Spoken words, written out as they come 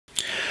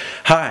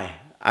Hi,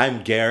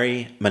 I'm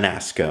Garry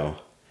Manasco,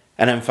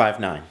 and I'm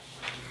 5'9".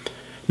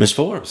 Miss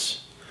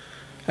Forbes,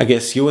 I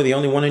guess you were the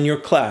only one in your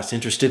class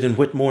interested in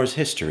Whitmore's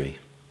history.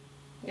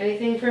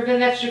 Anything for a bit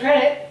of extra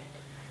credit.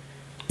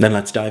 Then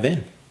let's dive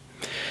in.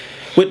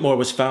 Whitmore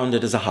was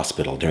founded as a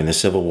hospital during the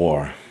Civil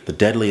War, the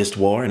deadliest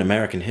war in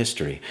American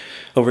history.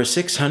 Over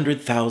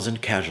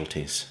 600,000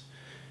 casualties.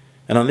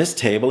 And on this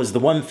table is the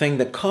one thing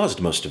that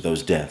caused most of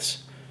those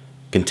deaths: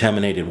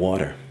 contaminated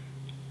water.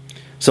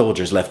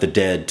 Soldiers left the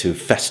dead to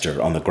fester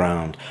on the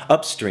ground,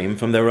 upstream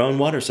from their own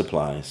water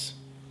supplies.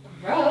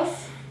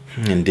 Gross.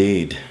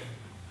 Indeed.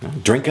 Well,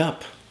 drink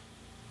up.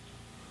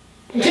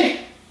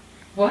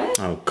 What?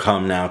 Oh,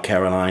 come now,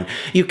 Caroline.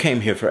 You came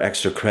here for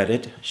extra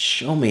credit.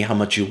 Show me how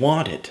much you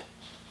want it.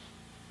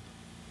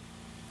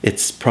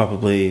 It's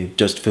probably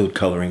just food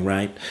coloring,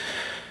 right?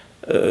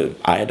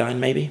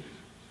 Iodine, maybe?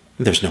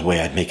 There's no way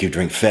I'd make you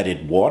drink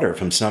fetid water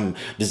from some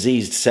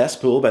diseased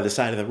cesspool by the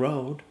side of the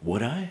road,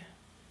 would I?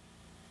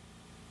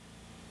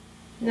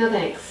 No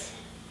thanks.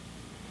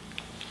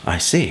 I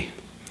see.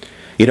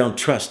 You don't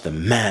trust the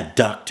mad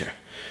doctor.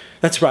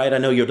 That's right, I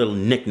know your little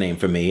nickname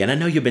for me, and I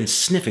know you've been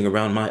sniffing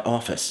around my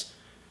office.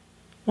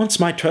 Once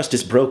my trust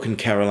is broken,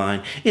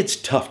 Caroline, it's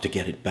tough to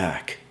get it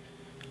back.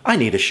 I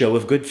need a show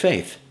of good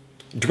faith.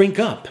 Drink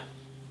up.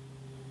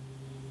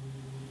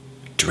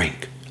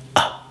 Drink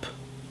up.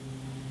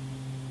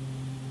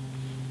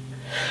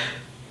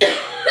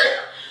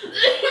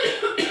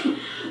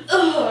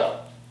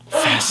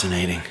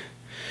 Fascinating.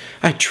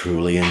 I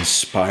truly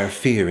inspire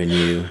fear in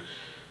you.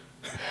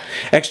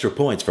 Extra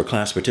points for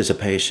class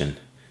participation.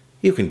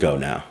 You can go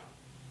now.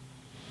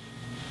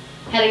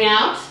 Heading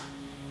out?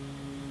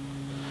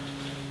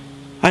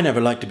 I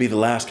never like to be the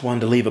last one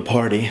to leave a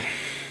party.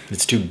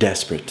 It's too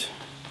desperate.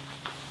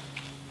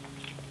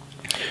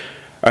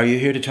 Are you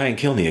here to try and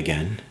kill me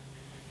again?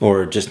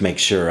 Or just make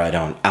sure I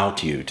don't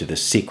out you to the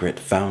secret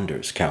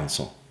Founders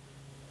Council?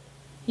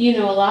 You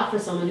know a lot for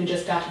someone who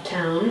just got to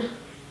town.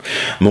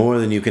 More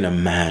than you can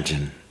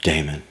imagine,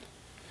 Damon.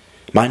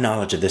 My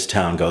knowledge of this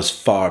town goes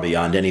far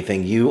beyond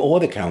anything you or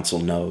the council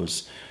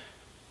knows.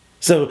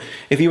 So,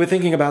 if you were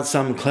thinking about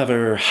some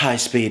clever,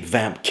 high-speed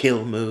vamp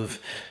kill move,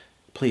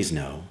 please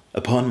know,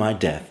 upon my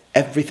death,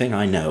 everything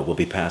I know will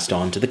be passed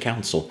on to the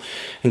council,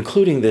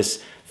 including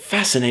this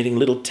fascinating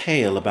little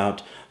tale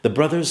about the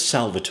brothers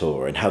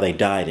Salvatore and how they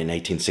died in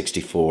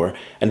 1864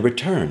 and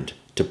returned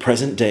to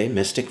present-day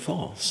Mystic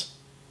Falls.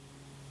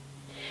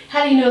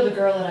 How do you know the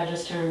girl that I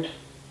just turned?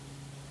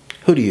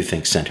 Who do you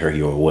think sent her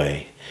your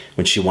way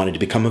when she wanted to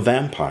become a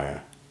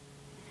vampire?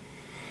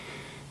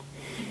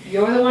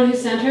 You're the one who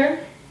sent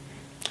her?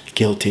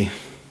 Guilty.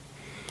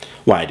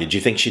 Why, did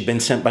you think she'd been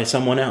sent by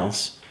someone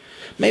else?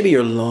 Maybe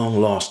your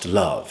long-lost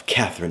love,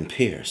 Catherine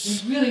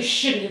Pierce. You really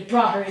shouldn't have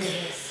brought her into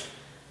this.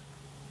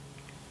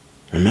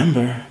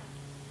 Remember,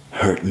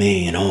 hurt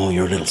me and all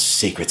your little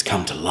secrets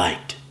come to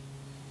light.